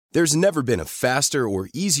There's never been a faster or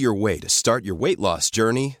easier way to start your weight loss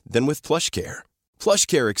journey than with PlushCare.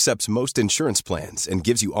 PlushCare accepts most insurance plans and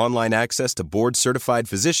gives you online access to board-certified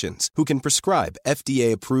physicians who can prescribe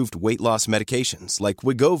FDA-approved weight loss medications like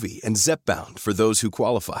Wegovy and Zepbound for those who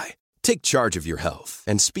qualify. Take charge of your health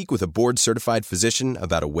and speak with a board-certified physician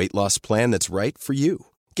about a weight loss plan that's right for you.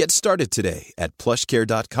 Get started today at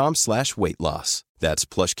plushcare.com/weight-loss. That's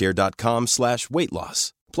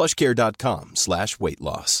plushcare.com/weight-loss.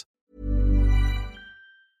 plushcare.com/weight-loss.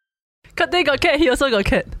 Cut Day got cat, he also got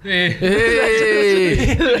cat. Hey.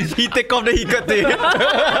 He take off, then he cut it.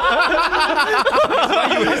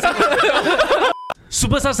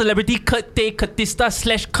 Superstar celebrity Kurt Tay Kurtista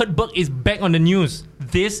 / Kurt Burke is back on the news.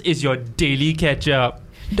 This is your daily catch up.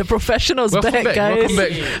 The professional's back, guys. Welcome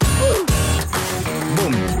back.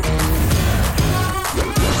 Boom.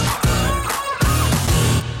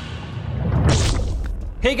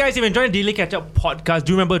 Hey guys, if you're enjoying the Daily Catch Up podcast,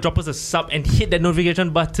 do remember to drop us a sub and hit that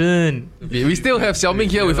notification button. We still have Xiao Ming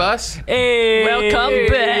here with us. Hey! Welcome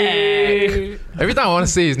back. Every time I want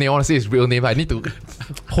to say his name, I want to say his real name, I need to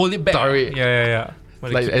Hold it back. Sorry. Yeah.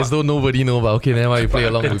 like as though nobody know, but okay, then why we play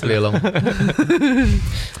along, we play along.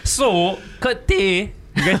 So, Kurt Tay.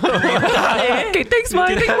 Okay, thanks,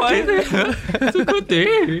 man. So Kurt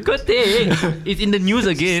Tay is in the news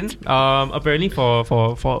again. Apparently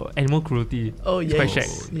for animal cruelty. Oh, It's quite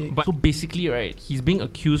yes. shag. But so basically, right, he's being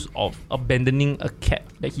accused of abandoning a cat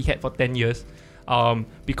that he had for 10 years.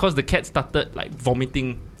 Because the cat started like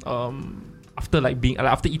vomiting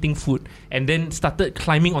after eating food, and then started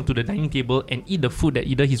climbing onto the dining table and eat the food that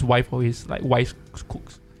either his wife or his wife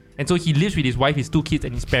cooks. And so he lives with his wife, his 2 kids,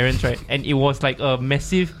 and his parents, right? And it was like a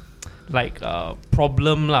massive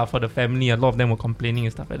problem for the family. A lot of them were complaining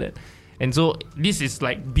and stuff like that. And so this is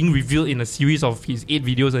like being revealed in a series of his 8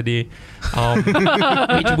 videos a day.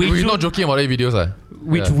 We're not joking about 8 videos,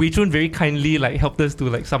 which Wei Chun very kindly helped us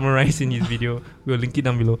to summarize in his video. We'll link it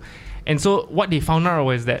down below. And so what they found out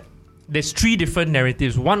was that there's 3 different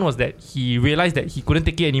narratives. One was that he realized that he couldn't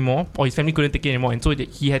take it anymore, or his family couldn't take it anymore, and so that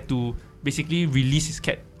he had to basically release his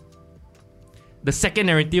cat. The second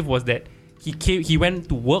narrative was that he went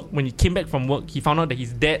to work. When he came back from work, he found out that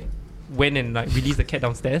his dad went and released the cat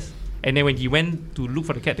downstairs. And then when he went to look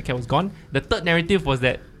for the cat was gone. The third narrative was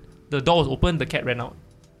that the door was open, the cat ran out.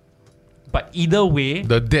 But either way,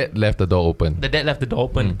 the dad left the door open. The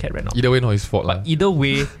cat ran out. Either way, not his fault. But either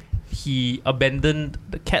way, he abandoned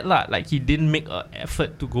the cat . He didn't make an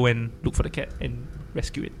effort to go and look for the cat and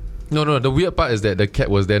rescue it. No, the weird part is that the cat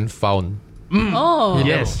was then found. Oh.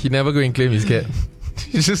 He never go and claim his cat.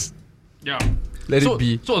 He just let it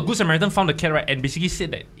be. So a good Samaritan found the cat, right, and basically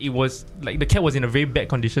said that it was the cat was in a very bad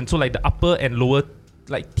condition. So the upper and lower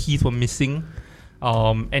teeth were missing,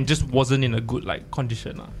 and just wasn't in a good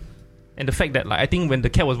condition. And the fact that I think when the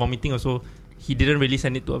cat was vomiting also, he didn't really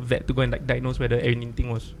send it to a vet to go and diagnose whether anything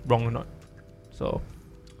was wrong or not. So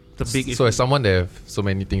it's a big issue. So as someone that have so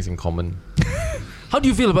many things in common, how do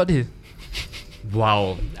you feel about this?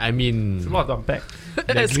 Wow, I mean, It's a lot to unpack.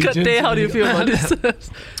 As Kurt Day, how do you feel about this?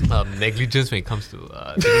 negligence when it comes to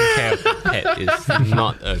taking care of a pet is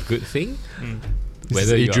not a good thing.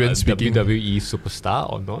 Whether you're Adrian a speaking. WWE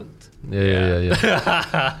superstar or not.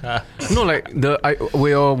 Yeah. No,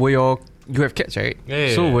 you have cats, right?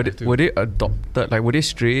 Yeah, so yeah, were they adopted? Were they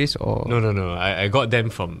strays or? No. I got them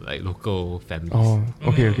from local families. Oh,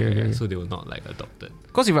 okay. So they were not adopted.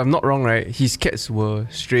 Because if I'm not wrong, right, his cats were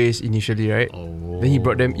strays initially, right? Oh. Then he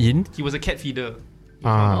brought them in. He was a cat feeder.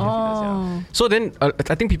 So then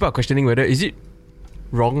I think people are questioning whether is it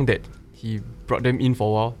wrong that he brought them in for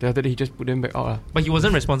a while, then after that he just put them back out. But he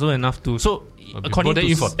wasn't responsible enough to. So according to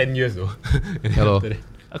in for 10 years though. Hello.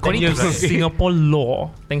 According to Singapore law,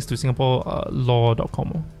 thanks to Singapore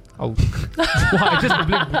law.com. I just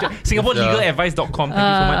SingaporeLegalAdvice.com. Thank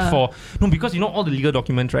you so much for. No, because all the legal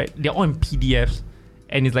documents, right? They're all in PDFs,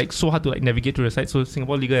 and it's so hard to navigate through the site. So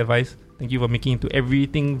Singapore Legal Advice, thank you for making it to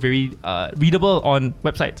everything very readable on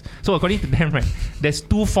websites. So according to them, right, there's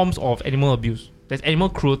 2 forms of animal abuse. There's animal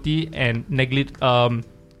cruelty and neglect of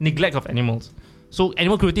animals. So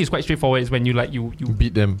animal cruelty is quite straightforward. It's when you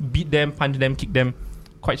beat them, punch them, kick them.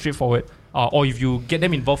 Quite straightforward. Or if you get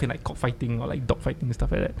them involved in cockfighting or dog fighting and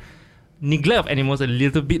stuff like that. Neglect of animals a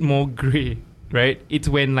little bit more grey, right? It's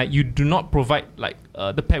when you do not provide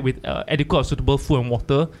the pet with adequate or suitable food and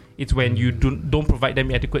water. It's when you don't provide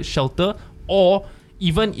them adequate shelter, or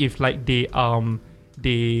even if they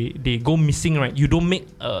go missing, right? You don't make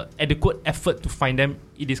adequate effort to find them.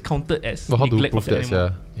 It is counted as neglect of the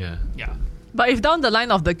animal. Yeah. But if down the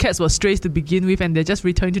line of the cats were strays to begin with and they just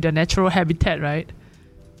return to their natural habitat, right?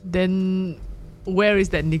 Then where is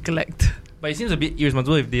that neglect? But it seems a bit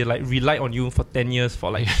irresponsible if they like rely on you for 10 years for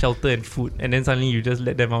like shelter and food, and then suddenly you just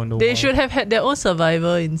let them out. They should have had their own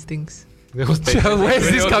survival instincts. Where is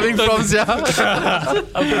this coming from, Sia?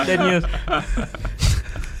 After 10 years.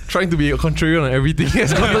 Trying to be a contrarian on everything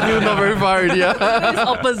has gotten you not very far already. It's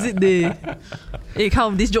opposite day. Hey,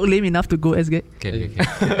 come, this joke lame enough to go, SG. Can.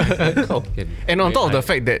 And on top of the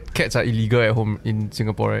fact that cats are illegal at home in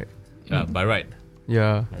Singapore, right? Yeah, by right.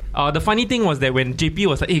 Yeah. The funny thing was that when JP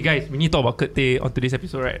was like, hey guys, we need to talk about Kete on today's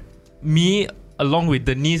episode, right? Me, along with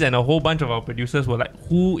Denise and a whole bunch of our producers were like,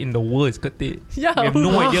 who in the world is Kete? Yeah, we have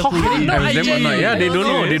no idea who it is. no idea. Yeah, they don't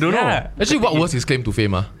know. They don't know. Actually, what was his claim to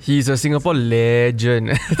fame? He's a Singapore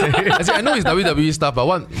legend. I know his WWE stuff, but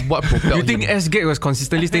what propelled You think him? SGag was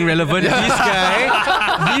consistently staying relevant? This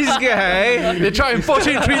guy. They tried and poach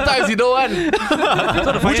him 3 times, he don't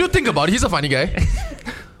want. Would you think about it? He's a funny guy.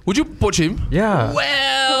 Would you poach him? Yeah.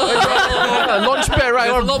 Well, Launchpad, right?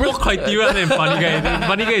 there's a lot more criteria than funny guy.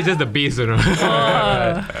 Funny guy is just the base, you know.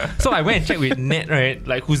 So I went and checked with Ned, right?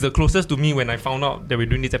 Like, who's the closest to me when I found out that we're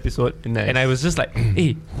doing this episode. Nice. And I was just like,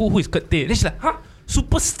 hey, who is Kete? Then she's like, huh?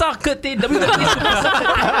 Superstar Kete, WWE superstar.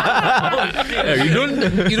 Yeah,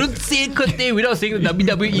 you don't say Kete without saying the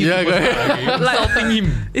WWE. Yeah, superstar. Insulting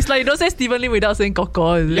him. It's like you don't say Stephen Lim without saying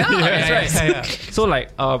Koko. Yeah, That's right. Yeah. So like,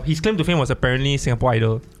 his claim to fame was apparently Singapore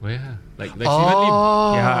Idol. Oh, yeah. Like Stephen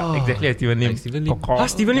Yeah, exactly as Stephen Lim. Like Stephen Lim. Koko.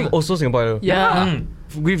 Stephen Lim also Singapore Idol. Yeah.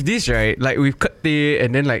 With this, right? Like with Kete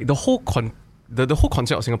and then like the whole the whole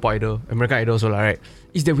concept of Singapore Idol, American Idol also, right?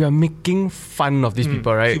 Is that we are making fun of these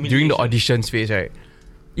people, right? During the auditions phase, right?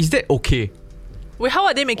 Is that okay? Wait, how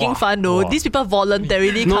are they making fun though? These people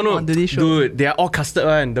voluntarily come onto this show. Dude, they are all casted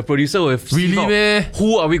one. The producer will Really, seek out meh?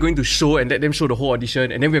 who are we going to show and let them show the whole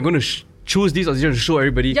audition, and then we're going to choose this audition to show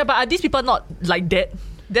everybody. Yeah, but are these people not like that?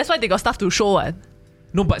 That's why they got stuff to show.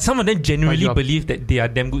 No, but some of them genuinely job. believe that they are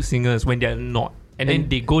damn good singers when they are not. And then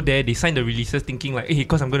they go there, they sign the releases thinking like, hey,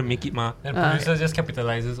 because I'm going to make it, ma. And producers just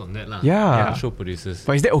capitalizes on that lah. Yeah. Show producers.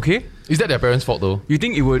 But is that okay? Is that their parents' fault though? You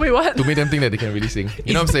think it would? Wait, what? To make them think that they can really sing.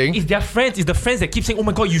 You know what I'm saying? It's their friends. It's the friends that keep saying, oh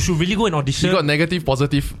my god, you should really go and audition. You got negative,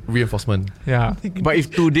 positive reinforcement. Yeah. But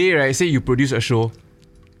if today, right, say you produce a show,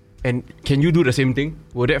 and can you do the same thing?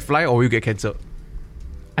 Will that fly or will you get cancelled?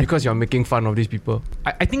 Because you're making fun of these people.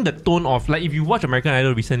 I think the tone of, like, if you watch American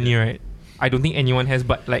Idol recently, right? I don't think anyone has,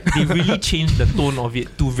 but like they really changed the tone of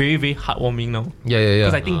it to very, very heartwarming now. Yeah.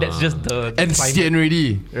 Because I think that's just the And climate. sian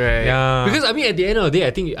already. Right. Yeah. Because I mean, at the end of the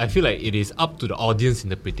day, I feel like it is up to the audience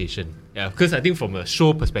interpretation. Yeah, because I think from a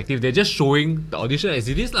show perspective, they're just showing the audition as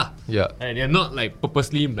it is lah. Yeah. And they're not like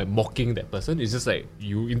purposely like mocking that person. It's just like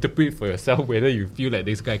you interpret for yourself whether you feel like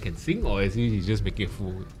this guy can sing or is he's just making a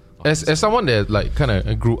fool. As someone that like kind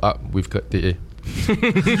of grew up with Kete.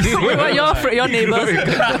 Wait, what? Your neighbors?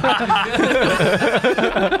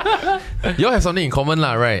 Y'all have something in common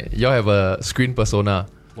lah, right? Y'all have a screen persona.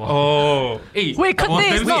 Oh. Hey. Wait,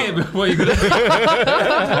 Kete is not. What you gonna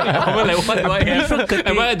I'm like, what do I have?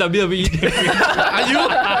 Am I a WWE? Are you?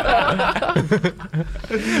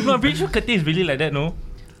 No, I'm pretty sure Kete is really like that, no?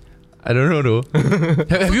 I don't know though.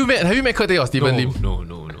 have you met Kete or Stephen Lim? No.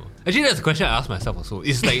 Actually, that's a question I ask myself also.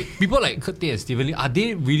 It's like people like Kete and Stephen Lim, are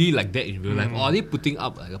they really like that in real life? Or are they putting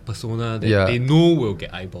up like a persona that they know will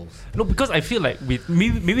get eyeballs? No, because I feel like with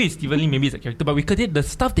maybe it's Stephen Lim, maybe it's a character, but with Kete, the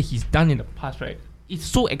stuff that he's done in the past, right? It's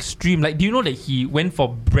so extreme. Like, do you know that he went for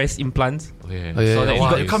breast implants? Oh, yeah. So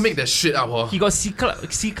that you can't make that shit up. Oh. He got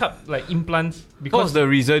C-cup like implants What because was the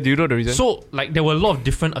reason? Do you know the reason? so like there were a lot of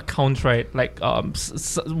different accounts, right? Like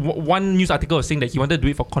one news article was saying that he wanted to do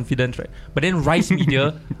it for confidence, right? But then Rice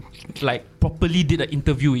Media like properly did an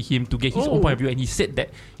interview with him to get his own point of view, and he said that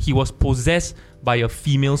he was possessed by a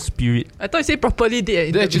female spirit. I thought you said properly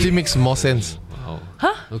did. That actually makes more sense. Wow.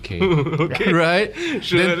 Huh? Okay. Right?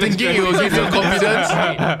 Then thinking it will give you confidence.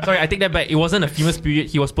 Sorry, I take that back. It wasn't a female spirit.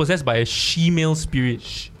 He was possessed by a she-male spirit.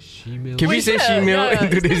 She-male. Can we say she-male in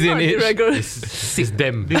today's day and age? It's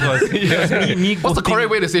them. Because me What's the correct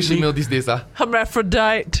way to say she-male these days?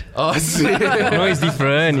 Hermaphrodite. Oh, shit. No, it's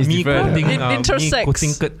different. It's me different. quoting, Intersex. me quoting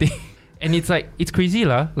Kete. And it's like, it's crazy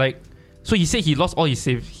lah. Like, so he said he lost all his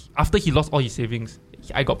savings. After he lost all his savings,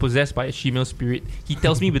 I got possessed by a she-male spirit. He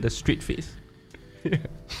tells me with a straight face.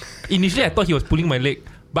 Initially, I thought he was pulling my leg,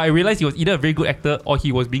 but I realized he was either a very good actor or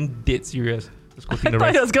he was being dead serious. Just I quoting the thought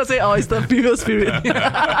rest. he was going to say, oh, it's the female spirit.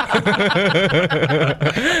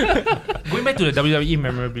 Going back to the WWE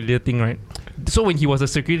memorabilia thing, right? So when he was a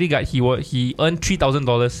security guard, he earned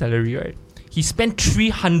 $3,000 salary, right? He spent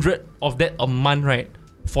 $300 of that a month, right,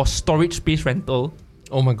 for storage space rental.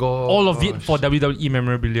 Oh my god. All of it for WWE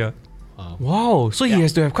memorabilia. Wow. Wow, so he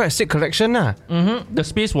has to have quite a sick collection, lah. The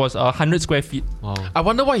space was 100 square feet. Wow. I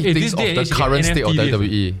wonder what he thinks of the current state of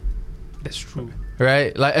WWE. That's true.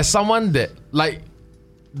 Right? Like, as someone that, like,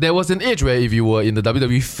 there was an age where if you were in the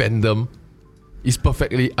WWE fandom, it's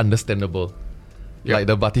perfectly understandable. Yep. Like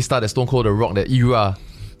the Batista, the Stone Cold, the Rock, that era.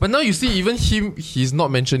 But now you see, even him, he's not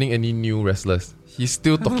mentioning any new wrestlers. He's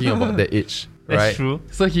still talking about that age. Right? That's true.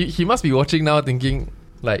 So he must be watching now thinking,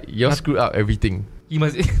 like, you're screwed up everything. He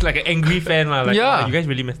must like an angry fan lah. Like, Yeah. you guys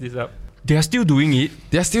really messed this up. They are still doing it.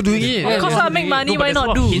 They're still doing it. Of course, I make money. But Why there's a not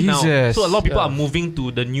lot of do? hate now. Jesus. So a lot of people are moving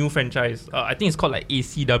to the new franchise. I think it's called like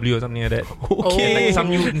ACW or something like that. Okay.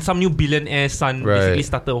 Like some new billionaire's son basically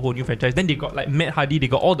started a whole new franchise. Then they got like Matt Hardy. They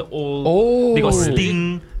got all the old. Oh, They got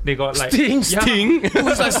Sting. They got like Sting.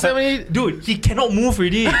 Who's like 70? Dude, he cannot move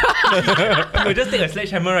already. He will just take a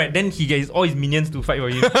sledgehammer, right? Then he gets all his minions to fight for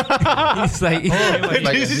him. It's like,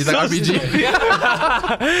 It's like RPG.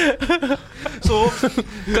 So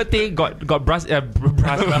Kate got breast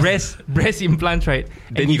implants, right?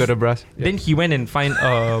 Then he got a brass. Then he went and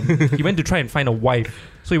he went to try and find a wife.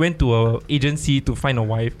 So he went to a agency to find a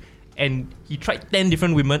wife. And he tried 10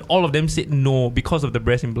 different women. All of them said no because of the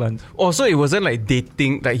breast implants. Oh, so it wasn't like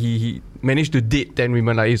dating, like he managed to date 10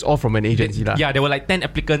 women, like it's all from an agency lah. Yeah, there were like 10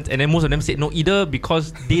 applicants, and then most of them said no, either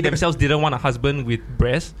because they themselves didn't want a husband with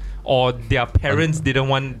breasts, or their parents didn't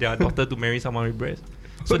want their daughter to marry someone with breasts.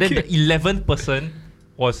 So then the 11th person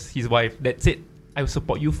was his wife that said, I will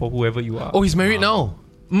support you for whoever you are. Oh, he's married now.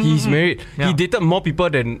 He's married. Yeah. He dated more people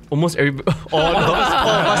than almost all of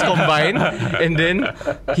us combined. And then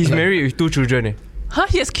he's married with 2 children. Eh. Huh?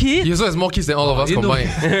 He has kids? He also has more kids than all of us combined.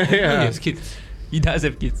 He has kids. He does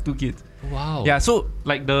have kids, 2 kids. Wow. Yeah, so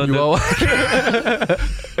like the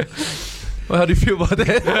Well, how do you feel about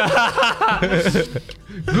that?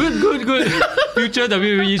 Good. Future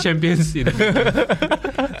WWE champions.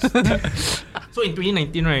 So in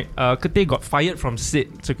 2019, right, Kate got fired from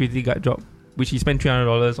said security guard job, which he spent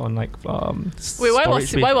 $300 on like Wait, why storage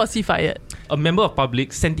space. was he fired? A member of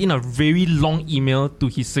public sent in a very long email to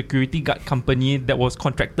his security guard company that was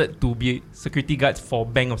contracted to be security guards for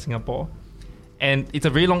Bank of Singapore. And it's a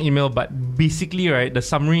very long email, but basically, right, the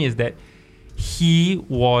summary is that he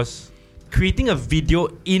was creating a video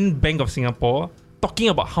in Bank of Singapore talking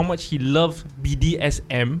about how much he loved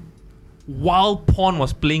BDSM while porn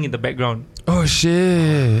was playing in the background. Oh,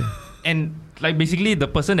 shit. And like basically the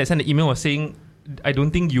person that sent the email was saying, I don't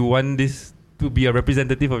think you want this to be a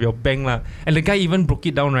representative of your bank lah. And the guy even broke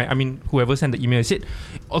it down, right? I mean, whoever sent the email said,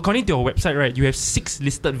 according to your website, right, you have 6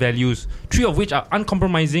 listed values, 3 of which are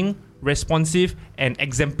uncompromising, responsive, and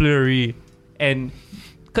exemplary. And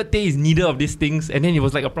Kate is neither of these things. And then it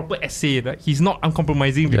was like a proper essay. Like, he's not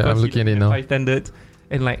uncompromising because I'm looking at it he now. high standards.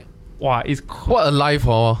 And like, wow, it's What a life,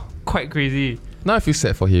 huh? quite crazy. Now I feel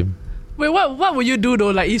sad for him. Wait, what would you do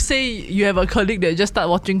though? Like, if say you have a colleague that just start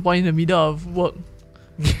watching porn in the middle of work.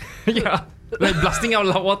 Yeah. Like blasting out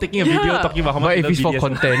loud while taking a video talking about how much But he if it's for loves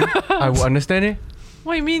BDSM. content, I would understand it.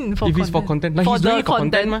 What do you mean for If content? it's for content, like For he's doing the it for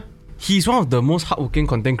content, content. He's one of the most hardworking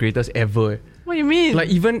content creators ever. What do you mean? Like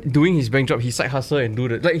even doing his bank job, he side hustle and do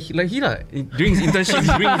the during his internship,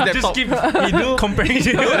 he bring his laptop. Just keep comparing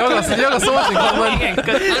You all got so much in common.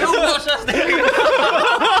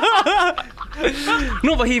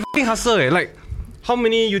 No, but he fucking hustle. Like, how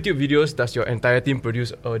many YouTube videos does your entire team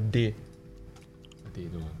produce a day?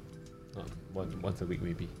 Once a week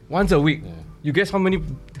maybe. Once a week. Yeah. You guess how many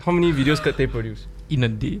videos could they produce? in a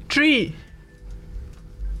day. 3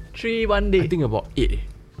 one day. I think about 8.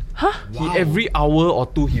 Huh? He every hour or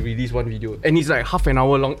 2 he release one video, and it's like half an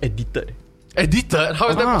hour long edited. Edited? How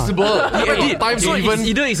is that possible? He edit Time so to even. it's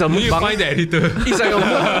either it's a You mukbang. find the editor. It's like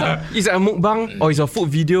a mukbang, or it's a food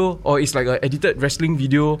video, or it's like an edited wrestling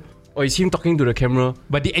video, or it's him talking to the camera.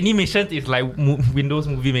 But the animation is like Windows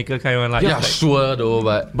Movie Maker kind of like. Yeah, like, sure though,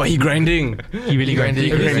 but But he grinding. he really grinding.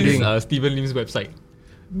 Grinding. Have you seen Grinding. this, Stephen Lim's website?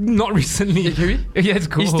 Not recently. Yeah, it's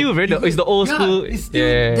cool. He's still very it's the old school. It's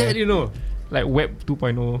still that, you know. like Web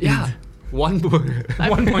 2.0. Yeah. One book.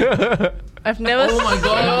 1.0. I've never. oh my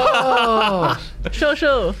god.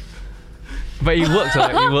 Sure. But it works,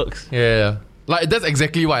 it works. Yeah. Like that's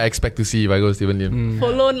exactly what I expect to see if I go to Stephen Lim.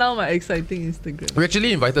 Follow now my exciting Instagram. We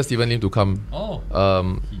actually invited Stephen Lim to come. Oh.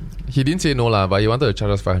 He didn't say no lah, but he wanted to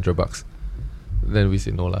charge us $500. Then we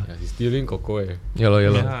said no lah. Yeah, he's stealing Coco. Yeah lor.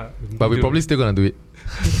 Yeah. But we probably still gonna do it.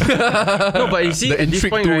 No, but you see, The at this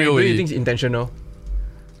intrigue point, too right, real don't you already. think it's intentional?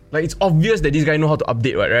 Like, it's obvious that this guy know how to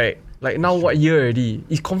update, right? Like now what year already?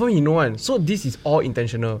 It's confirmed he know one. So this is all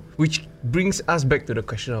intentional, which brings us back to the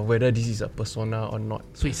question of whether this is a persona or not.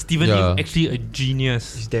 So is Steven Lim actually a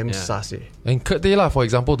genius? It's damn sus eh. And Kurt Day lah, for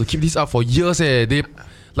example, to keep this up for years they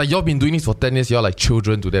like y'all been doing this for 10 years, y'all like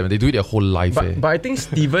children to them. They do it their whole life. But I think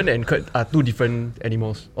Steven and Kurt are two different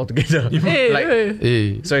animals altogether.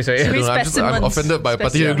 Hey. Sorry. I'm offended by a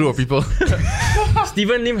particular group of people.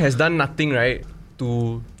 Steven Lim has done nothing, right,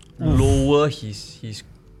 to lower his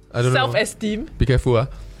I don't know. Self-esteem. Be careful,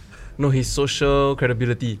 his social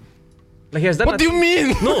credibility. Like he has done. What do you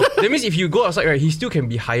mean? No, that means if you go outside, right, he still can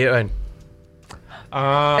be hired,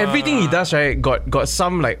 everything he does, right, got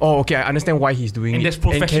some like, I understand why he's doing and it there's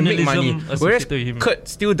professionalism and can make money. Whereas associated with him. Kurt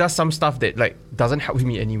still does some stuff that like doesn't help him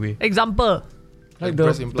in any way. Example. Like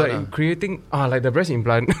breast implant, creating like the breast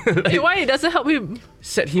implant. Hey, why it doesn't help him?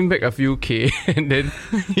 Set him back a few K and then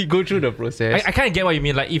he go through the process. I kind of get what you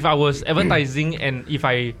mean. Like if I was advertising and if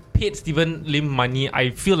I paid Steven Lim money,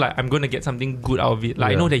 I feel like I'm going to get something good out of it.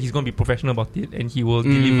 Like I know that he's going to be professional about it and he will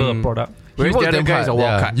deliver a product. Whereas the other guy is a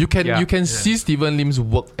wild card. You can see Steven Lim's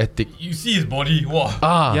work ethic. You see his body.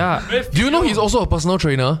 Wow. Yeah. Do you know he's also a personal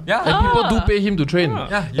trainer? Yeah. And people do pay him to train.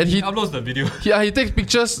 Yeah. And he uploads the video. Yeah, he takes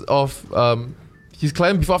pictures of his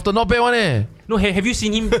client before after. Not bad one eh. No, have you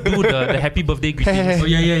seen him do the happy birthday greetings? Oh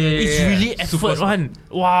yeah. It's really effort one.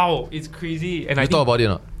 Wow, it's crazy. And you thought about it or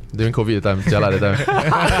not? During COVID time, Jala that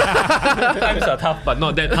time. Times are tough, but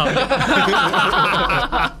not that tough.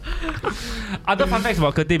 Other fun facts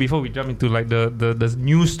about Kurt Day before we jump into like the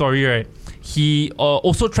news story, right? He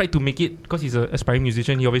also tried to make it, because he's an aspiring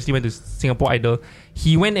musician. He obviously went to Singapore Idol.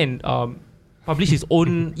 He went and published his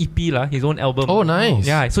own EP his own album. Oh, nice.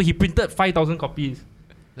 Yeah, so he printed 5,000 copies.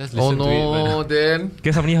 Let's listen to it. Man. Then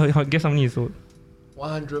Guess how many he sold?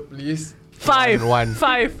 100 please. 5. One.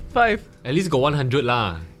 5. At least got 100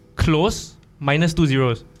 lah. Close, minus 2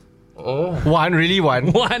 zeros. Oh. One, really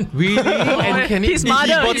one. One. Really? And can His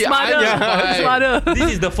mother. His mother.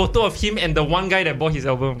 This is the photo of him and the one guy that bought his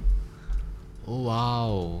album. Oh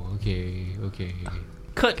wow. Okay.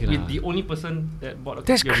 Kurt Okay with lah. the only person that bought a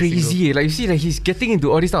That's copy of the crazy. single. Like you see, like he's getting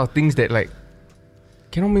into all these type of things that like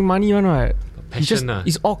cannot make money one, right? Passion,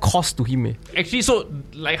 it's all cost to him. Actually, so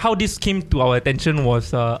like how this came to our attention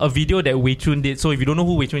was a video that Wei Chun did. So if you don't know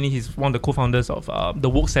who Wei Chun is, he's one of the co-founders of the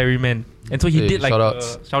Woke Salaryman. And so he did like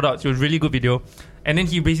shout outs. It was a really good video. And then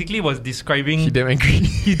he basically was describing. He damn angry.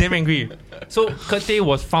 He's damn angry. So Kurt Day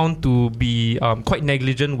was found to be quite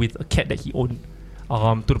negligent with a cat that he owned,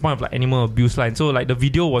 to the point of like animal abuse line. So like the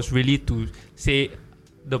video was really to say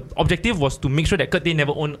the objective was to make sure that Kurt Day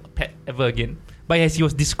never owned a pet ever again. But as he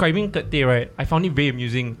was describing Kurt Day, right, I found it very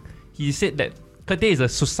amusing. He said that Kurt Day is a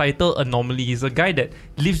societal anomaly. He's a guy that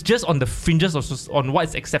lives just on the fringes of on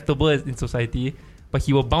what's acceptable in society, but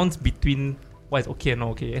he will bounce between what is okay and not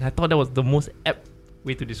okay. And I thought that was the most apt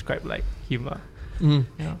way to describe like him.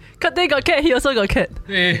 Yeah. Kurt Day got cat, he also got cat.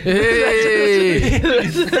 Hey.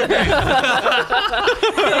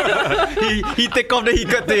 he take off, then he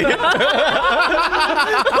cut it.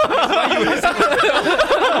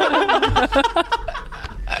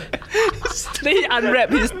 Then he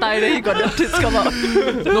unwrapped his tie, then he got the tits come out.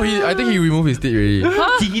 No, I think he removed his teeth already.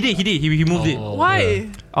 Huh? He did. He removed it. Why?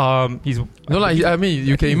 He's No, like I mean,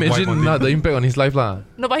 you can imagine the impact on his life lah.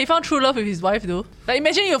 No, but he found true love with his wife though. Like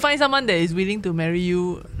imagine you find someone that is willing to marry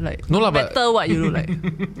you, like No lah, no but- matter what you look like.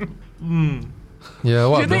 Yeah,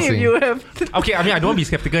 what You I'm think if saying. you have okay. I mean, I don't want to be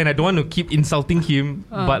skeptical and I don't want to keep insulting him,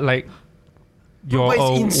 but like, you're But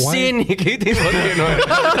it's insane. Can you think about it?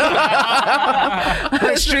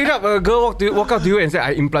 Like straight up, a girl walk up to you and say,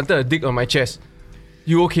 "I implanted a dick on my chest."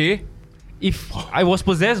 You okay? If I was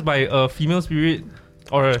possessed by a female spirit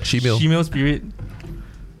or a She-male. spirit,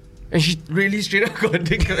 And she really straight up got a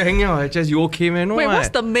dick hanging out on her chest. You okay, man? No, wait, what's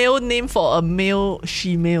what? the male name for a male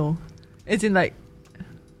she-male? As in like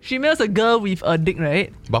she-male's a girl with a dick,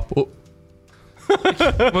 right? Bapo.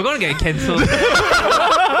 we're gonna get cancelled. Well,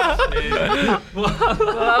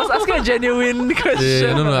 I was asking a genuine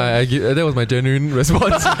question. Yeah, no, I give, that was my genuine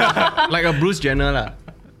response. Like a Bruce Jenner lah.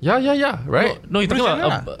 yeah, right? No, you're talking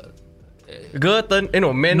about Girl turn,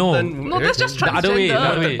 man No. turn. No, that's just The transgender. other way, the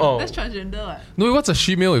other way. Oh. That's transgender. What? No, what's a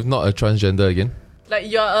she-male if not a transgender again? Like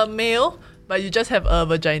you're a male, but you just have a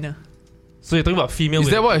vagina. so you're talking about female. Is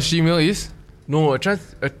with- that what a she-male is? No,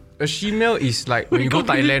 a she-male is like when you go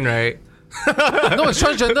Thailand, right? No, it's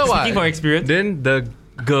transgender Speaking from what? experience, Then the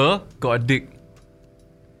girl got a dick.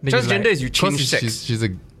 then he's Transgender like- is you change sex. She's a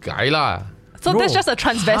guy lah. So No, that's just a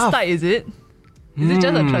transvestite, is it? Is it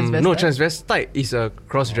just a transvestite? No, transvestite is a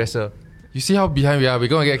cross-dresser. You see how behind we are? We're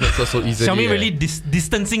gonna get cancelled so easily. Xiaomi really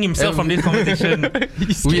distancing himself from this conversation.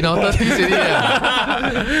 We in our 30s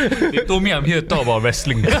already. They told me I'm here to talk about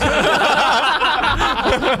wrestling.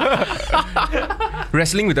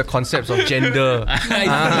 Wrestling with the concepts of gender.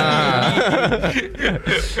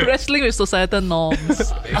 Wrestling with societal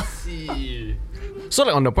norms. I see. So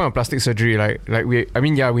like on the point of plastic surgery,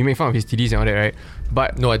 we make fun of his TDs and all that, right?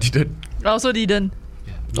 But No, I didn't. I also didn't.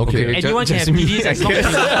 Okay. Anyone can have me, PDs as long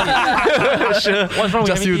as Sure. what's wrong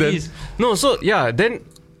with Just having you then. PDs? No, so yeah, then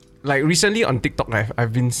like recently on TikTok,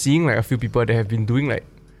 I've been seeing like a few people that have been doing like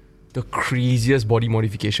the craziest body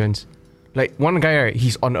modifications. Like one guy, right,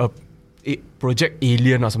 he's on a Project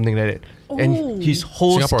Alien or something like that, and his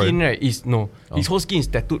whole skin, right, his whole skin is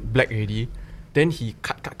tattooed black already. Then he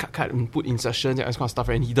cut and put insertions and all this kind of stuff,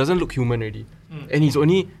 right? And he doesn't look human already, and he's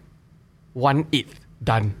only 1/8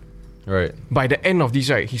 done. Right. By the end of this,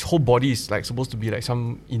 right, his whole body is like supposed to be like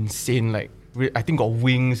some insane, like I think got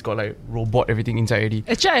wings, got like robot, everything inside already.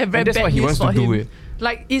 Actually, I have very And that's bad what he news wants for to do him. with.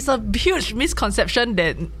 Like, it's a huge misconception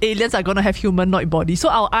that aliens are gonna have humanoid body. So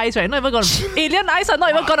our eyes, right, not even gonna alien eyes are not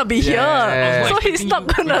even gonna be here. Yeah. So he's not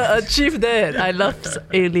gonna achieve that. I love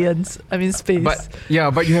aliens. I mean space. But you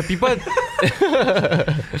have people.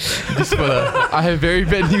 This fella, I have very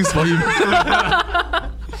bad news for him.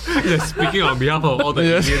 Yeah, speaking on behalf of all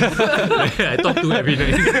the Indians I talk to every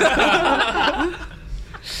night.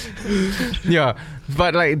 Yeah,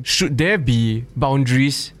 but like, should there be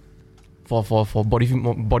boundaries for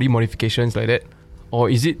body modifications like that, or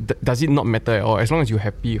does it not matter at all as long as you're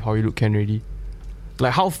happy with how you look can already?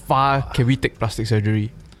 Like, how far can we take plastic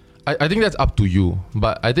surgery? I think that's up to you.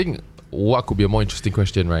 But I think what could be a more interesting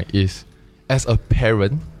question, right, is as a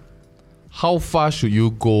parent, how far should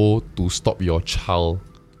you go to stop your child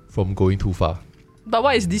from going too far? But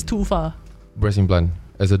why is this too far? Breast implant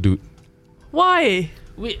as a dude. Why?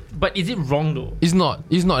 Wait, but is it wrong though? It's not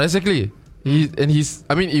exactly.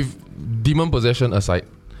 If demon possession aside,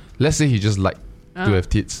 let's say he just like to have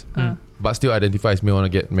tits, but still identifies may want to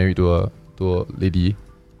get married to a lady.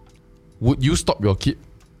 Would you stop your kid?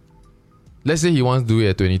 Let's say he wants to do it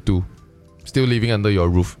at 22, still living under your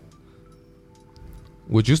roof.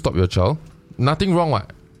 Would you stop your child? Nothing wrong,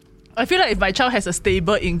 what? I feel like if my child has a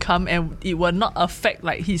stable income and it will not affect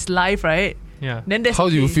like his life, right? Yeah. Then that's How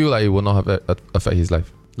do you okay. feel like it will not affect his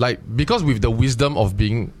life? Like, because with the wisdom of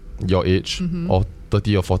being your age, or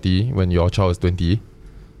 30 or 40 when your child is 20,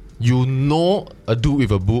 you know a dude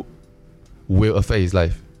with a boob will affect his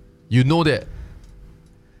life. You know that.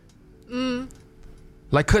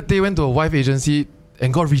 Like Kurt Tay went to a wife agency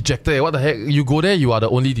and got rejected. What the heck? You go there, you are the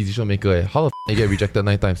only decision maker. How the f*** you get rejected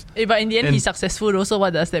 9 times? But in the end, he's successful also.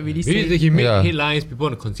 What does that really say? Maybe he made Yeah. headlines, people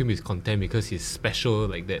want to consume his content because he's special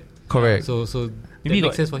like that. Correct. So Maybe that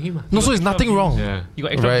makes sense for him. No, so it's nothing wrong. Yeah. You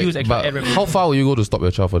got extra views, extra but ad revenue. how far will you go to stop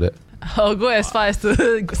your child for that? I'll go as far as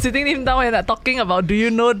to sitting him down and talking about, do you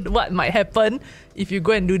know what might happen if you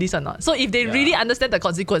go and do this or not? So if they really understand the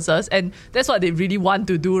consequences and that's what they really want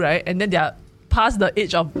to do, right? And then they're past the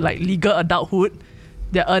age of like legal adulthood,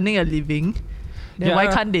 they're earning a living, then why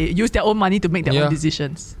can't they use their own money to make their own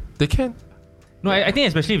decisions? They can. No, I think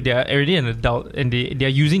especially if they are already an adult and they are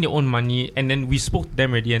using their own money, and then we spoke to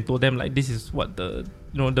them already and told them like this is what the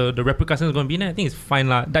repercussions are going to be. And I think it's fine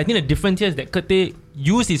lah. I think the difference here is that Kurt Tay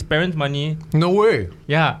used his parents' money. No way.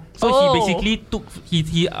 Yeah. So he basically took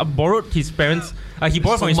he borrowed his parents. He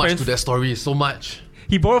borrowed from his so much parents. to that story. So much.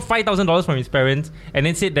 He borrowed $5,000 from his parents and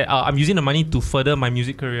then said that I'm using the money to further my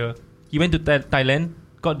music career. He went to Thailand,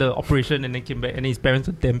 got the operation, and then came back. And his parents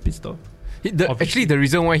were damn pissed off. Actually, the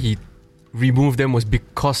reason why he removed them was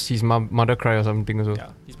because his mother cried or something also.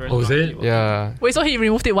 Yeah, his parents. Oh, were is not it? happy about Yeah. Wait, so he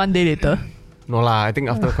removed it one day later? No lah, I think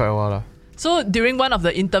after quite a while lah. So during one of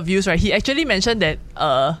the interviews, right, he actually mentioned that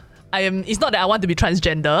it's not that I want to be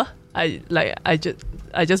transgender.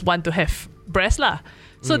 I just want to have breasts lah.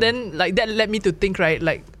 So then like that led me to think, right,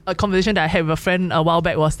 like a conversation that I had with a friend a while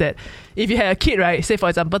back was that if you had a kid, right, say for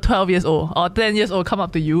example 12 years old or 10 years old, come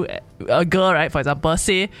up to you, a girl, right, for example,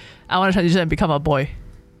 say I want to transition and become a boy.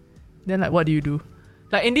 Then like what do you do?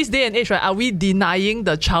 Like in this day and age, right, are we denying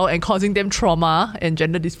the child and causing them trauma and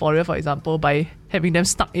gender dysphoria, for example, by having them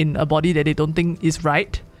stuck in a body that they don't think is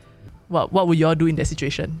right? What would you all do in that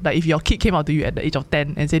situation? Like if your kid came out to you at the age of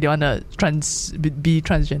 10 and say they want to be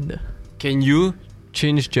transgender. Can you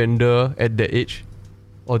change gender at that age?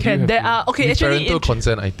 Or do you have to? Okay, With actually parental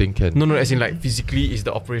consent, I think can. No, as in like physically, is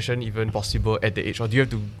the operation even possible at the age, or do you have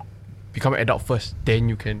to become an adult first, then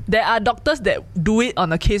you can? there are doctors that do it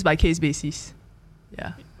on a case by case basis.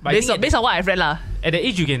 Yeah. But based on what I've read lah. at that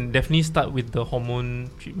age, you can definitely start with the hormone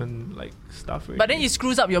treatment like stuff. Right? But then it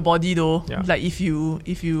screws up your body though. Yeah. Like if you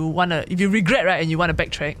regret, right, and you want to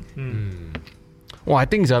backtrack. Well, I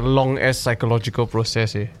think it's a long ass psychological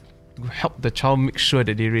process. To help the child make sure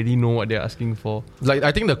that they really know what they're asking for. Like,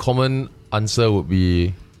 I think the common answer would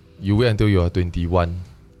be, you wait until you are 21,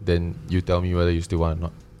 then you tell me whether you still want or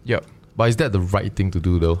not. Yep. But is that the right thing to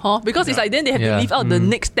do though? Because it's like then they have to live out the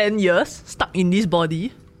next 10 years stuck in this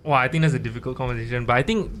body. Well, I think that's a difficult conversation. But I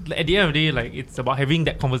think at the end of the day, like, it's about having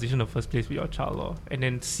that conversation in the first place with your child, and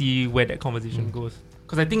then see where that conversation goes.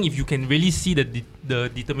 Because I think if you can really see the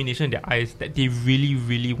determination in their eyes that they really,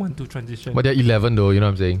 really want to transition. But they're 11 though, you know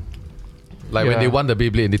what I'm saying? Like when they want the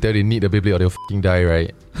Beyblade and they tell you they need the Beyblade or they'll f***ing die,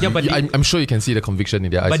 right? Yeah, but I'm sure you can see the conviction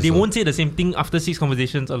in their eyes. But they also. won't say the same thing after 6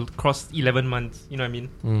 conversations across 11 months. You know what I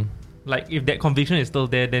mean? Like, if that conviction is still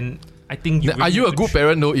there, then I think you... Are you a good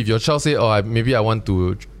parent though if your child say, maybe I want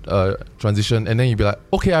to transition, and then you be like,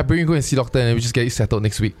 okay, I bring you go and see doctor and we just get it settled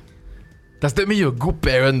next week? Does that mean you're a good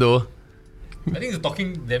parent though? I think it's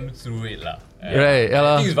talking them through it lah. Right,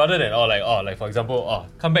 yeah. I think it's rather than like for example,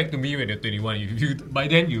 come back to me when you're 21. If you by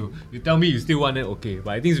then you tell me you still want it, okay.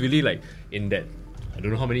 But I think it's really like in that, I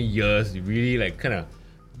don't know how many years, you really like kind of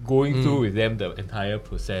going through with them the entire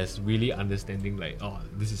process, really understanding like,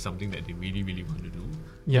 this is something that they really, really want to do.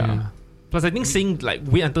 Yeah. Plus, I think saying like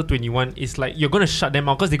wait until 21 is like you're gonna shut them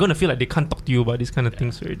out because they're gonna feel like they can't talk to you about these kind of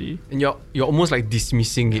things already. And you're almost like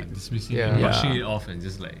dismissing it. Brushing it off and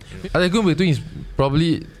just like. I think good between is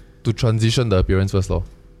probably to transition the appearance first,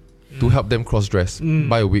 to help them cross dress,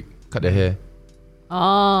 buy a wig, cut their hair.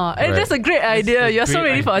 That's a great idea. You're so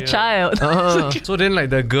ready for a child. So then,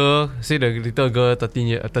 like the girl, say the little girl, 13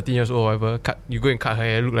 years old, whatever, you go and cut her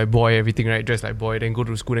hair, look like boy, everything, right? Dress like boy, then go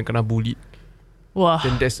to school and kena bullied. Wow.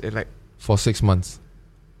 Then that's like for 6 months.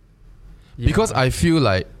 Because I feel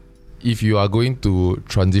like if you are going to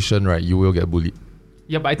transition, right, you will get bullied.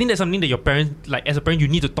 Yeah, but I think that's something that your parents, like as a parent, you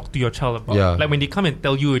need to talk to your child about. Yeah. Like when they come and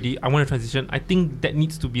tell you already, I want to transition, I think that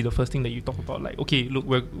needs to be the first thing that you talk about. Like, okay, look,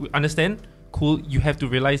 we understand, cool, you have to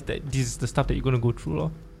realize that this is the stuff that you're going to go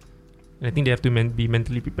through. And I think they have to be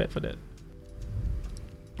mentally prepared for that.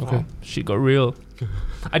 Okay. Oh, shit got real.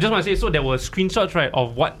 I just want to say, so there were screenshots, right,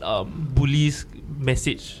 of what bullies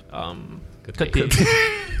message Kate.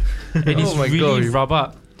 And it's really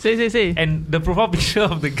rabak. Say. And the profile picture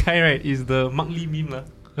of the guy, right, is the Mark Lee meme lah.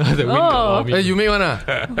 Hey, you make one right?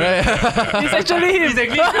 It's actually him.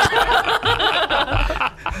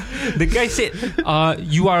 The guy said,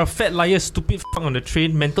 you are a fat liar, stupid fuck on the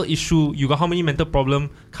train, mental issue, you got how many mental problem?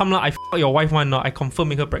 Come lah, I fuck your wife one now, I confirm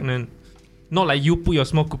make her pregnant. Not like you put your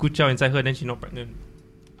small cuckoo chow inside her, then she not pregnant.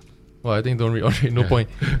 Well, I think don't read on it, no point.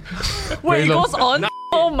 Wait, it goes on?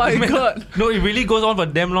 Oh my god. No, it really goes on for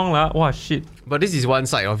damn long lah. Wow, shit. But this is one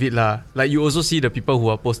side of it lah. Like you also see the people who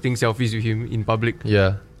are posting selfies with him in public.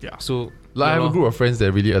 Yeah. So I have a group of friends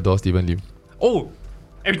that really adore Stephen Lim. Oh,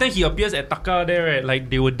 every time he appears at Taka there, right, like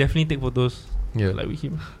they would definitely take photos like with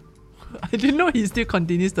him. I didn't know he still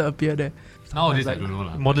continues to appear there. Nowadays, I don't know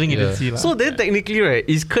lah. Modeling agency lah. So then technically, right,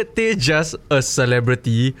 is Kurt Tay just a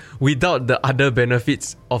celebrity without the other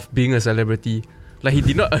benefits of being a celebrity? Like he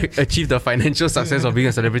did not achieve the financial success of being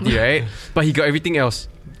a celebrity, right? But he got everything else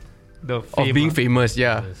The fame, of being famous,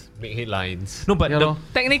 yeah. Yes, make headlines. No, but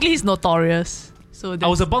Technically, he's notorious. So I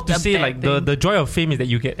was about to say bad like thing. the joy of fame is that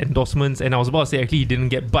you get endorsements, and I was about to say actually he didn't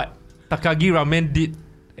get, but Takagi Ramen did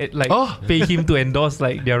pay him to endorse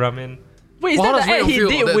like their ramen. Wait, is Well, that how the ad does he Ray feel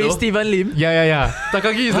did about that, with though? Stephen Lim? Yeah.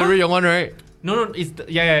 Takagi is the real young one, right? No, it's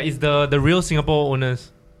it's the real Singapore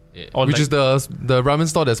owners. Yeah. Or Which like, is the ramen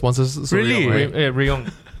store that sponsors Really? Right?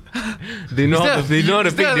 Rayong. They know how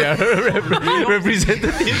to pick their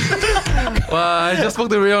representatives. Wow, I just spoke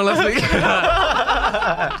to Rayong last week.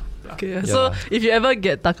 Okay, so if you ever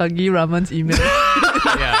get Takagi Ramen's email,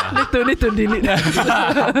 need to delete.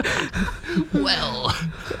 Well.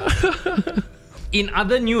 In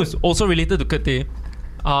other news, also related to Kurt Tay,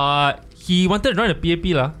 he wanted to join the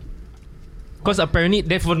PAP lah. Because apparently,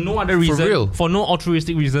 for no other reason, real? for no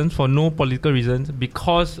altruistic reasons, for no political reasons,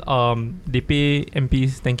 because they pay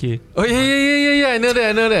MPs 10k. Oh yeah, I know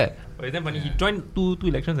that. Oh, is that funny? He joined two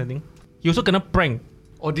elections, I think. He also kena prank.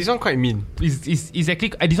 Oh, this one quite mean. Is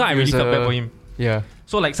actually this one I really felt bad for him. Yeah.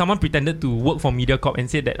 So like someone pretended to work for MediaCorp and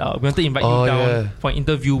said that we want to invite you down for an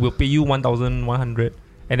interview. We'll pay you 1,100.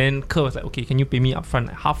 And then Kerr was like, okay, can you pay me upfront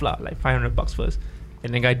like half lah, like $500 first?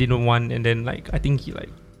 And the guy didn't want, and then like I think he like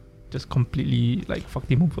just completely like fucked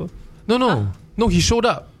him over. No, he showed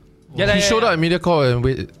up. He showed up at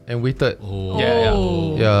MediaCorp and waited.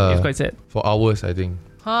 Oh. Yeah. It's quite sad. For hours, I think.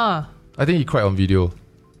 Huh. I think he cried on video.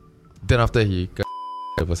 Then after he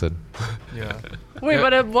the person. Yeah. Wait,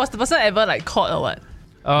 but was the person ever like caught or what?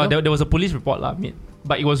 There was a police report made,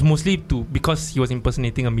 but it was mostly because he was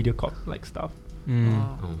impersonating a MediaCorp like stuff.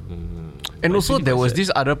 And also there was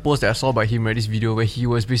this other post that I saw by him, right? This video where he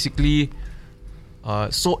was basically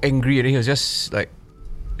so angry and then he was just like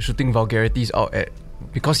shooting vulgarities out at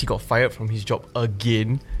because he got fired from his job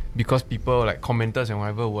again because people like commenters and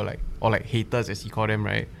whatever were like, or like haters as he called them,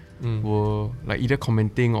 right? Were like either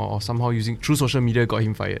commenting or somehow using through social media got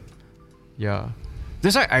him fired. Yeah.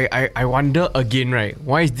 That's why I wonder again, right?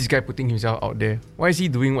 Why is this guy putting himself out there? Why is he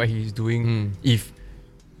doing what he's doing if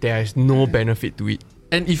there's no benefit to it?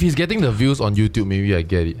 And if he's getting the views on YouTube, maybe I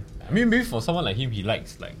get it. I mean, maybe for someone like him, he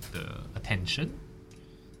likes like the attention.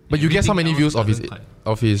 But you guess how many views of his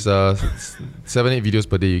doesn't 7-8 videos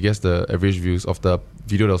per day? You guess the average views of the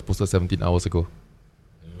video that was posted 17 hours ago.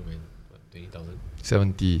 I don't know, man. What, 20,000?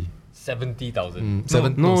 70. 70,000.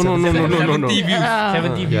 No. 70 views.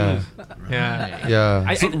 70 views. Yeah. Yeah.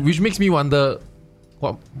 Yeah. So, which makes me wonder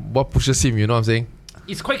what pushes him, you know what I'm saying?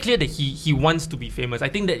 It's quite clear that he wants to be famous. I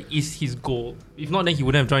think that is his goal. If not, then he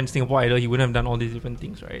wouldn't have joined Singapore Idol. He wouldn't have done all these different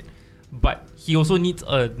things, right? But he also needs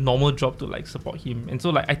a normal job to like support him. And so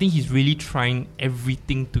like I think he's really trying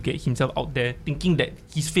everything to get himself out there, thinking that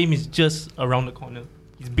his fame is just around the corner.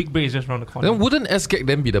 His big break is just around the corner. Then wouldn't SGAG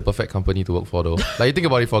then be the perfect company to work for though? Like you think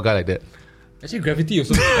about it for a guy like that. Actually, Gravity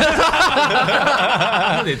also.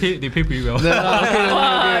 they pay pretty well.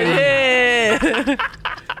 Yeah.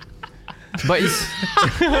 But it's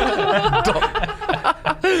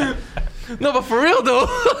No, but for real though.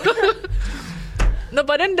 No,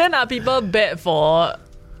 but then are people bad for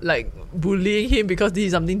like bullying him because this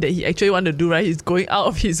is something that he actually want to do, right? He's going out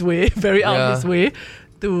of his way, very out of his way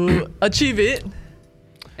to achieve it. And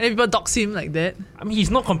then people dox him like that. I mean, he's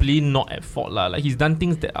not completely not at fault lah. Like he's done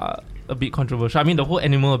things that are a bit controversial. I mean, the whole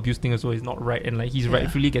animal abuse thing also is not right, and like he's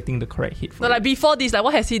rightfully getting the correct hate for No, it. like before this, like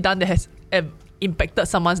what has he done that has impacted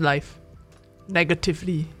someone's life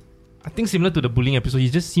negatively? I think similar to the bullying episode, he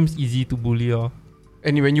just seems easy to bully.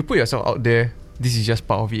 and when you put yourself out there, this is just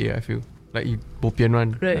part of it. I feel like you bopian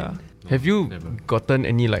one. Right. Yeah. Have you Never. gotten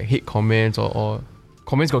any like hate comments or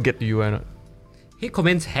comments got get to you or not? Hate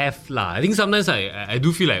comments have lah. I think sometimes I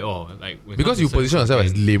do feel like when Because you it comes to position yourself as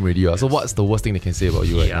certain lame already. So what's the worst thing they can say about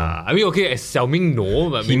you right now? yeah, I mean, okay, as Xiao Ming, no,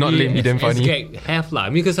 but He not maybe lame, he damn funny. SGAG have lah. I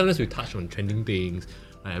mean, because sometimes we touch on trending things.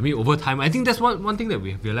 I mean, over time, I think that's one thing that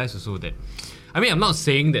we have realized also that. I mean, I'm not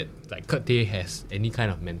saying that like Kurt Tay has any kind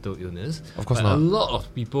of mental illness. Of course but not. A lot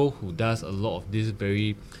of people who does a lot of this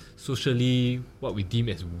very socially what we deem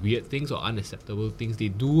as weird things or unacceptable things, they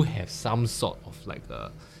do have some sort of like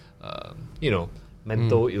a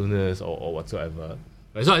mental illness or whatsoever.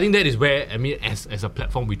 Right, so I think that is where, I mean, as a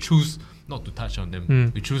platform, we choose not to touch on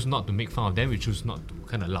them. We choose not to make fun of them. We choose not to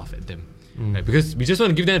kind of laugh at them. Right? Because we just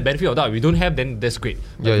want to give them the benefit of the doubt. If we don't have, then that's great.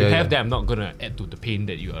 But if we have that, I'm not going to add to the pain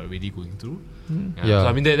that you are already going through. So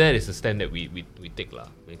I mean, that is a stand that we take lah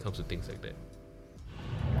when it comes to things like that.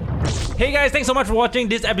 Hey guys, thanks so much for watching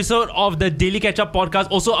this episode of the Daily Catch Up podcast.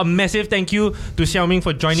 Also, a massive thank you to Xiaoming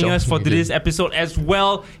for joining us for today's episode as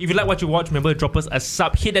well. If you like what you watch, remember to drop us a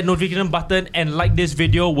sub, hit that notification button, and like this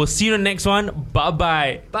video. We'll see you in the next one.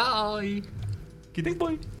 Bye-bye. Bye! Okay, thanks,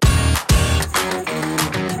 boy.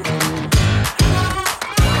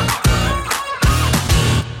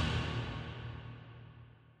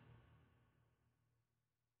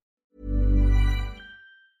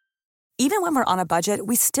 Even when we're on a budget,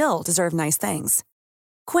 we still deserve nice things.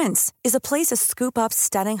 Quince is a place to scoop up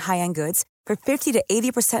stunning high-end goods for 50 to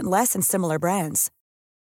 80% less than similar brands.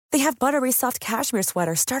 They have buttery soft cashmere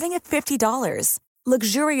sweaters starting at $50,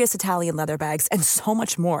 luxurious Italian leather bags, and so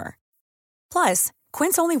much more. Plus,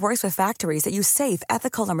 Quince only works with factories that use safe,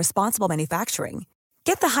 ethical, and responsible manufacturing.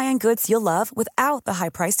 Get the high-end goods you'll love without the high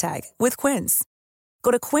price tag with Quince.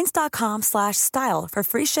 Go to quince.com/style for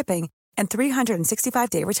free shipping and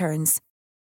 365-day returns.